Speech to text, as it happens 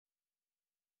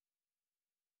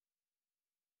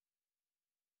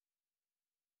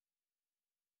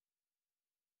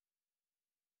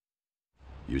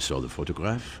You saw the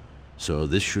photograph, so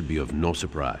this should be of no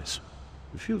surprise.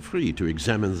 Feel free to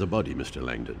examine the body, Mr.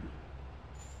 Langdon.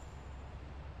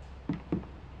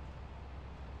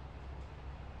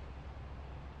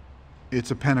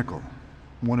 It's a pentacle,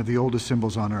 one of the oldest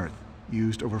symbols on Earth,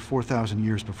 used over 4,000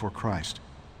 years before Christ.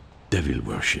 Devil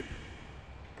worship.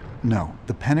 No,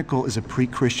 the pentacle is a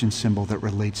pre-Christian symbol that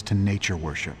relates to nature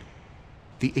worship.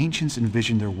 The ancients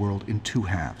envisioned their world in two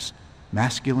halves,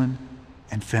 masculine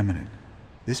and feminine.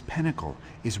 This pentacle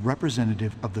is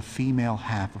representative of the female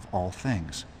half of all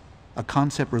things, a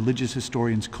concept religious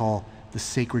historians call the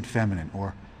sacred feminine,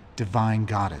 or divine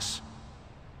goddess.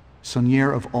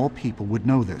 Saunier, of all people, would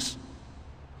know this.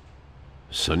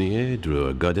 Saunier drew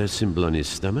a goddess symbol on his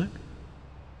stomach?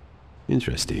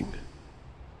 Interesting.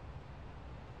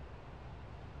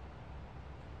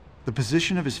 The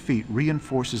position of his feet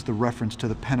reinforces the reference to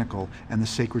the pentacle and the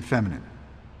sacred feminine.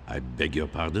 I beg your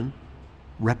pardon?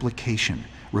 Replication.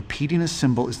 Repeating a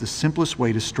symbol is the simplest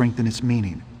way to strengthen its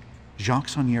meaning. Jacques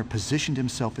Saunier positioned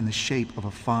himself in the shape of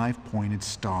a five-pointed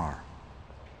star.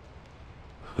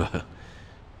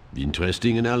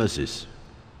 Interesting analysis.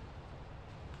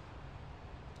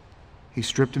 He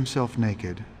stripped himself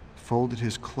naked, folded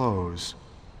his clothes,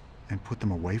 and put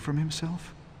them away from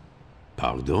himself?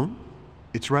 Pardon?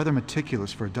 It's rather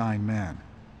meticulous for a dying man.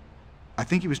 I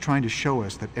think he was trying to show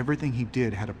us that everything he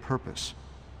did had a purpose.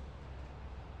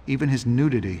 Even his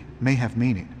nudity may have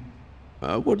meaning.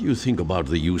 What do you think about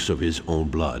the use of his own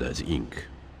blood as ink?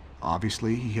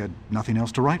 Obviously, he had nothing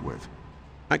else to write with.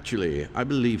 Actually, I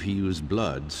believe he used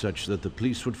blood such that the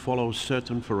police would follow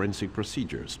certain forensic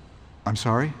procedures. I'm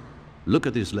sorry? Look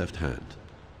at his left hand.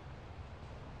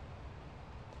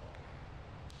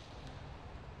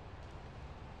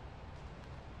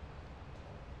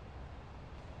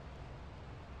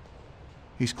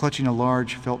 He's clutching a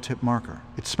large felt-tip marker.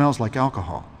 It smells like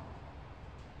alcohol.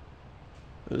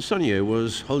 Saunier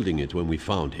was holding it when we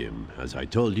found him. As I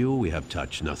told you, we have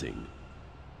touched nothing.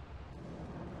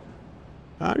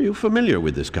 Are you familiar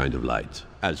with this kind of light?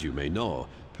 As you may know,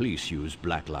 police use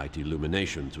blacklight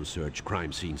illumination to search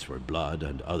crime scenes for blood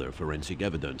and other forensic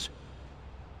evidence.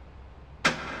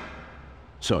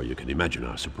 So you can imagine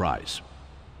our surprise.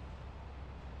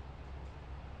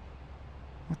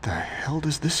 What the hell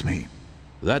does this mean?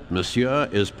 That, monsieur,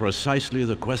 is precisely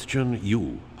the question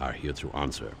you are here to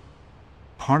answer.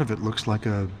 Part of it looks like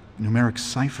a numeric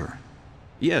cipher.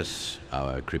 Yes,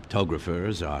 our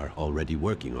cryptographers are already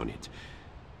working on it.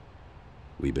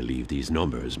 We believe these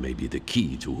numbers may be the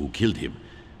key to who killed him.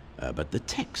 But the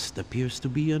text appears to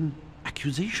be an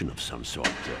accusation of some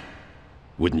sort.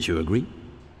 Wouldn't you agree?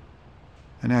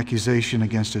 An accusation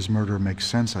against his murder makes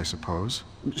sense, I suppose.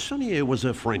 Saunier was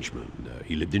a Frenchman.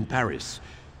 He lived in Paris.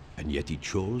 And yet he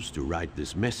chose to write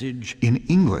this message... in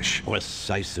English?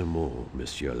 Précisément,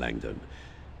 Monsieur Langdon.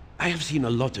 I have seen a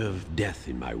lot of death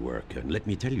in my work, and let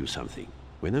me tell you something.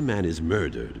 When a man is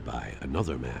murdered by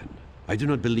another man, I do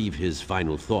not believe his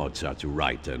final thoughts are to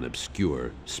write an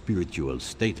obscure spiritual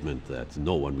statement that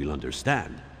no one will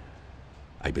understand.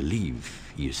 I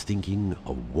believe he is thinking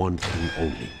of one thing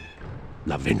only.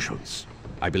 La vengeance.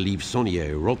 I believe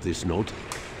Saunier wrote this note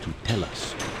to tell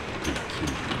us to kill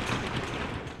him.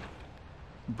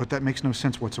 But that makes no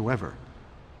sense whatsoever.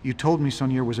 You told me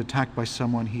Saunier was attacked by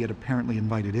someone he had apparently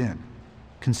invited in.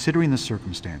 Considering the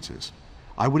circumstances,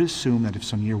 I would assume that if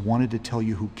Saunier wanted to tell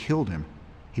you who killed him,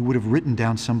 he would have written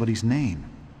down somebody's name.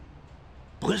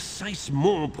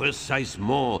 Précisément,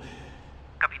 précisément.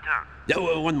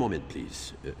 Capitaine. One moment,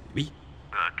 please. Oui?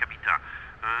 Capitaine,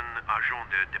 un agent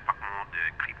du département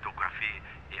de cryptographie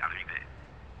est arrivé.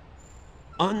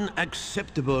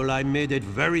 Unacceptable. I made it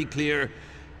very clear.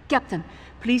 Captain,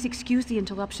 please excuse the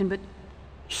interruption, but...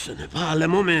 Ce n'est pas le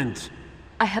moment.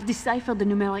 I have deciphered the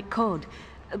numeric code.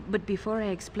 But before I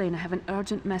explain, I have an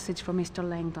urgent message for Mr.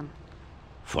 Langdon.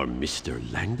 For Mr.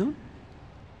 Langdon?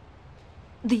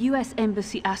 The US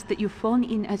Embassy asked that you phone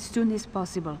in as soon as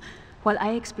possible. While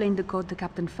I explain the code to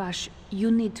Captain Fash,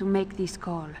 you need to make this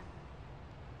call.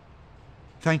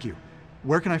 Thank you.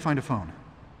 Where can I find a phone?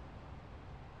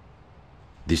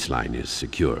 This line is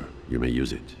secure. You may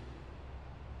use it.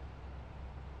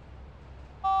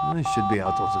 I should be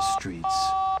out of the streets.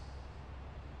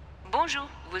 Bonjour,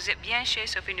 vous êtes bien chez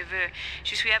Sophie Neveu.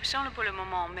 Je suis absent pour le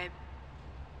moment, mais...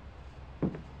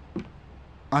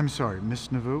 I'm sorry,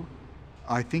 Miss Nauvoo.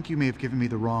 I think you may have given me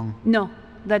the wrong... No,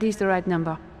 that is the right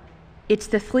number. It's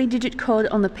the 3-digit code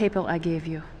on the paper I gave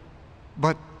you.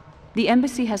 But... The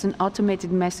embassy has an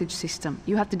automated message system.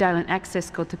 You have to dial an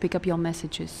access code to pick up your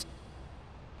messages.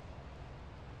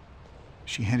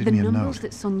 She handed me a note. The numbers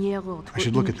that Saunier wrote I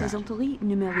should look were at that. in plaisanterie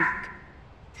numérique.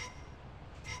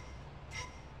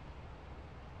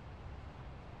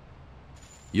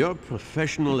 Your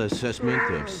professional assessment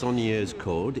of Saunier's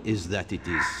code is that it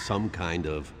is some kind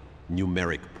of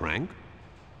numeric prank?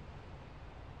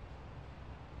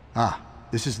 Ah,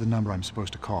 this is the number I'm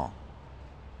supposed to call.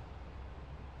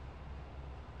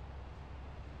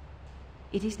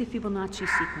 It is the Fibonacci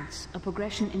sequence, a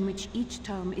progression in which each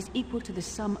term is equal to the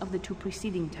sum of the two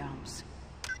preceding terms.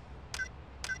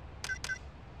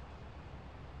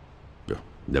 Oh,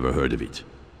 never heard of it.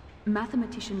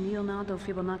 Mathematician Leonardo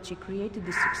Fibonacci created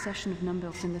this succession of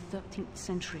numbers in the 13th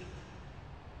century.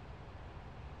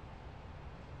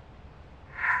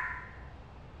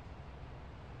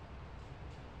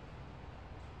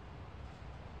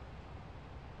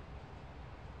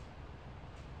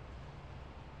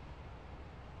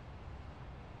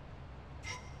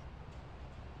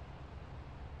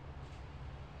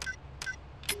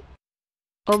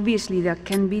 Obviously, there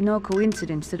can be no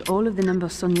coincidence that all of the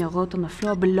numbers Saunier wrote on the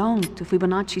floor belong to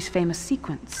Fibonacci's famous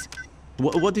sequence.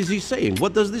 What is he saying?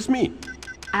 What does this mean?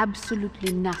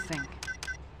 Absolutely nothing.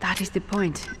 That is the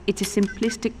point. It's a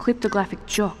simplistic cryptographic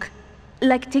joke.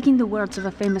 Like taking the words of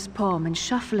a famous poem and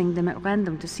shuffling them at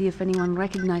random to see if anyone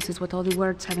recognizes what all the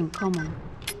words have in common.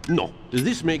 No,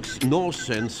 this makes no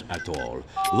sense at all.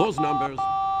 Those numbers...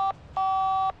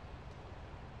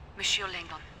 Monsieur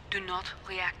Langdon, do not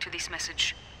react to this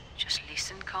message. Just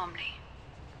listen calmly.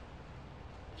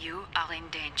 You are in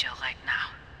danger right now.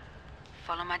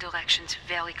 Follow my directions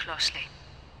very closely.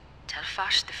 Tell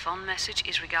Fash the phone message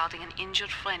is regarding an injured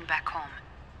friend back home.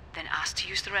 Then ask to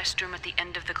use the restroom at the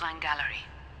end of the Grand Gallery.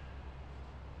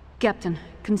 Captain,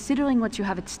 considering what you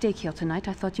have at stake here tonight,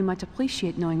 I thought you might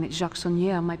appreciate knowing that Jacques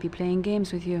Saunier might be playing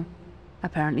games with you.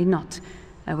 Apparently not.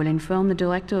 I will inform the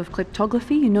Director of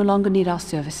Cryptography you no longer need our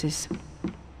services.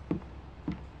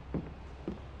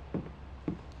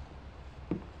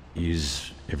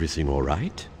 Is everything all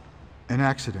right? An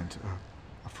accident.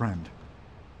 A friend.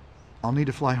 I'll need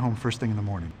to fly home first thing in the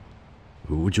morning.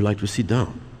 Would you like to sit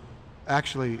down?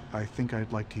 Actually, I think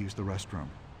I'd like to use the restroom.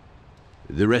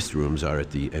 The restrooms are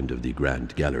at the end of the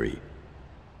Grand Gallery.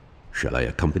 Shall I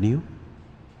accompany you?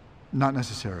 Not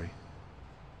necessary.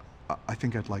 I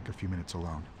think I'd like a few minutes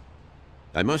alone.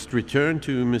 I must return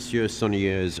to Monsieur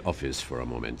Saunier's office for a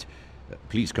moment.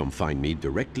 Please come find me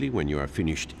directly when you are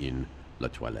finished in La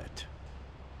Toilette.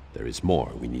 There is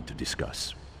more we need to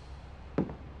discuss.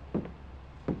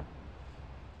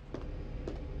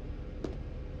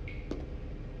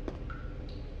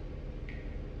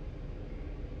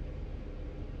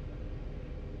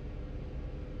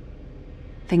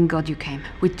 Thank God you came.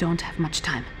 We don't have much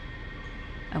time.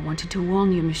 I wanted to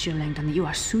warn you, Monsieur Langdon, that you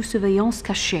are sous surveillance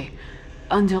cachée,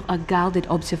 under a guarded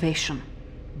observation.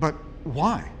 But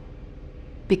why?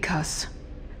 Because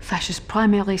Fash's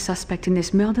primary suspect in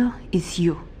this murder is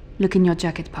you. Look in your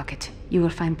jacket pocket. You will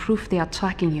find proof they are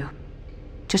tracking you.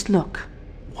 Just look.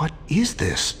 What is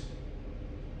this?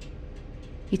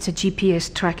 It's a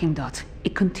GPS tracking dot.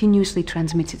 It continuously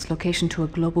transmits its location to a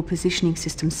global positioning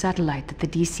system satellite that the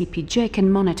DCPJ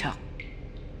can monitor.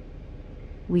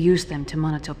 We use them to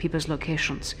monitor people's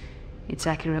locations. It's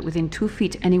accurate within 2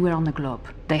 feet anywhere on the globe.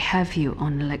 They have you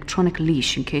on an electronic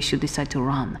leash in case you decide to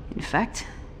run. In fact,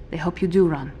 they hope you do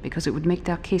run, because it would make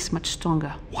their case much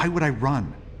stronger. Why would I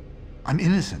run? I'm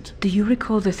innocent. Do you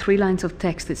recall the 3 lines of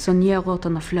text that Saunier wrote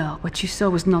on the floor? What you saw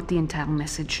was not the entire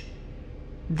message.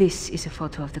 This is a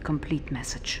photo of the complete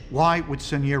message. Why would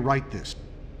Saunier write this?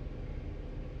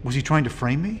 Was he trying to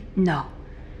frame me? No.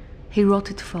 He wrote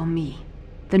it for me.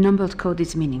 The numbered code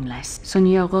is meaningless.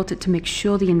 Saunier wrote it to make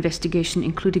sure the investigation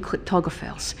included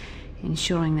cryptographers,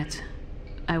 ensuring that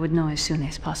I would know as soon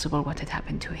as possible what had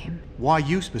happened to him. Why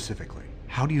you specifically?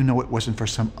 How do you know it wasn't for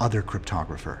some other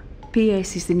cryptographer?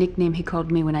 PS is the nickname he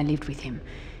called me when I lived with him.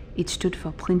 It stood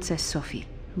for Princess Sophie.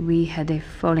 We had a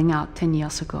falling out 10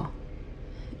 years ago.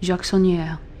 Jacques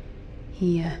Saunier,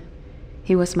 he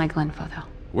was my grandfather.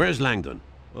 Where's Langdon?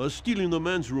 Still in the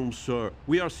men's room, sir.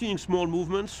 We are seeing small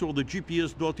movements, so the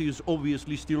GPS dot is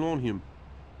obviously still on him.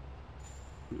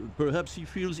 Perhaps he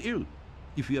feels ill.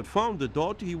 If he had found the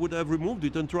dot, he would have removed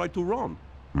it and tried to run.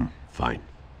 Fine.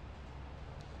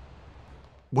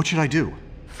 What should I do?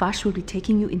 Fash will be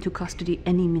taking you into custody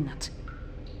any minute.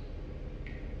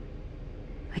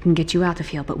 I can get you out of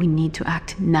here, but we need to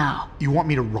act now. You want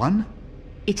me to run?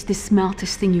 It's the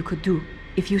smartest thing you could do.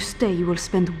 If you stay, you will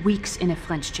spend weeks in a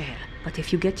French jail. But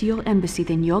if you get to your embassy,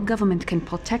 then your government can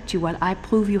protect you while I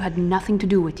prove you had nothing to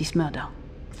do with this murder.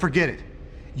 Forget it.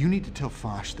 You need to tell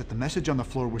Fash that the message on the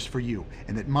floor was for you,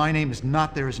 and that my name is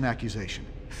not there as an accusation.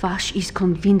 Fash is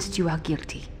convinced you are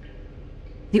guilty.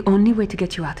 The only way to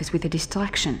get you out is with a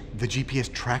distraction. The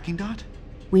GPS tracking dot?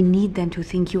 We need them to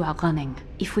think you are running.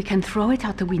 If we can throw it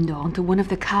out the window onto one of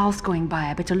the cars going by,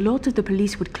 I bet a lot of the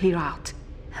police would clear out.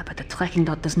 But the tracking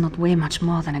dot does not weigh much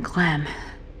more than a gram.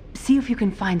 See if you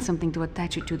can find something to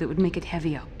attach it to that would make it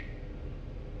heavier.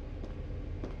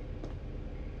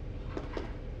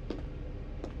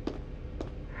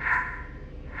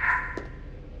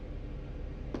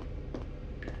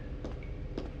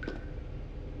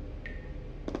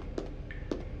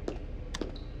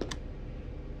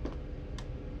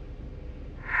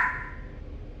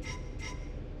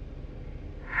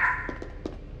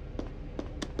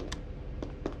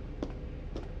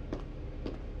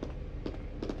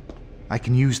 I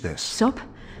can use this. Soap?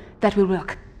 That will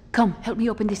work. Come, help me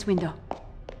open this window.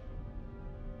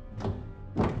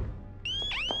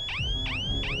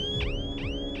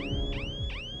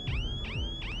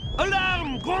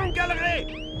 Alarm! Grande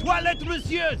Galerie! Toilette,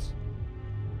 messieurs!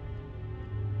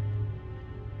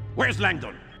 Where's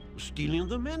Langdon? Stealing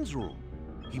the men's room.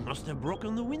 He must have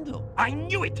broken the window. I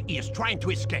knew it! He is trying to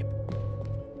escape.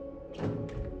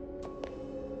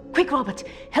 Quick, Robert!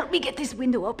 Help me get this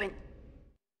window open.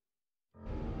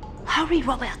 Hurry,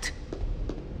 Robert!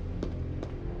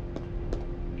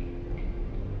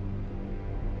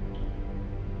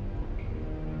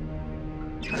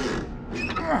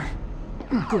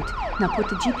 Good. Now put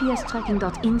the GPS tracking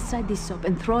dot inside this soap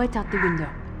and throw it out the window.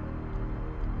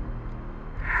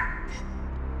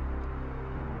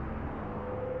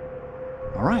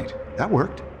 All right, that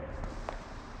worked.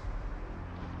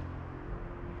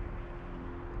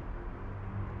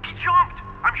 He jumped!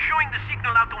 I'm showing the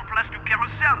signal out on Place du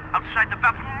Carousel, outside the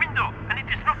bathroom window, and it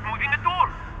is not moving at all.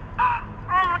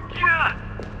 Oh, Dieu!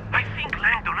 I think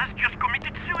Langdon has just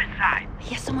committed suicide.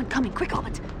 Here's someone coming. Quick,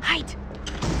 Robert! Hide!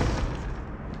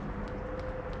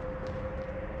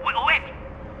 Wait!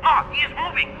 No, he is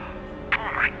moving!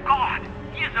 Oh my God!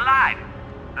 He is alive!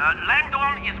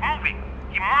 Langdon is moving.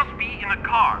 He must be in a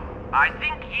car. I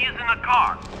think he is in a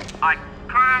car. I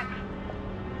can't...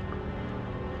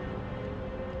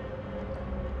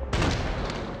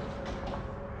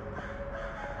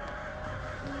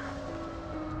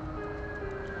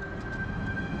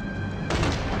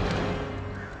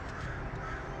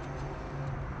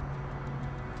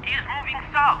 He is moving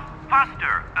south,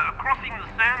 faster, crossing the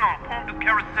Seine on Pont du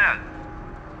Carousel.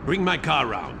 Bring my car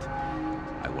round.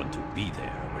 I want to be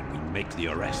there when we make the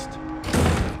arrest.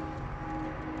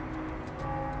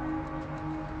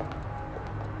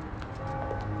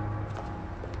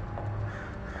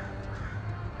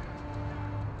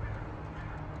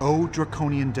 O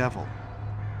draconian devil.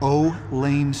 O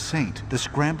lame saint. The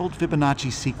scrambled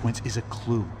Fibonacci sequence is a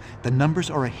clue. The numbers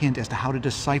are a hint as to how to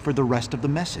decipher the rest of the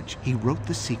message. He wrote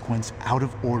the sequence out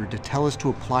of order to tell us to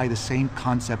apply the same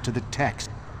concept to the text.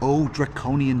 O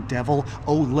draconian devil,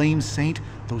 O lame saint.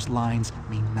 Those lines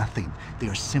mean nothing. They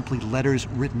are simply letters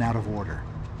written out of order.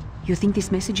 You think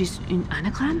this message is in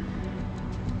anagram?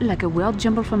 Like a word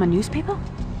jumble from a newspaper?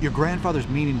 Your grandfather's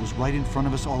meaning was right in front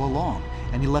of us all along,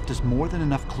 and he left us more than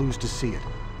enough clues to see it.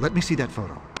 Let me see that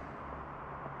photo.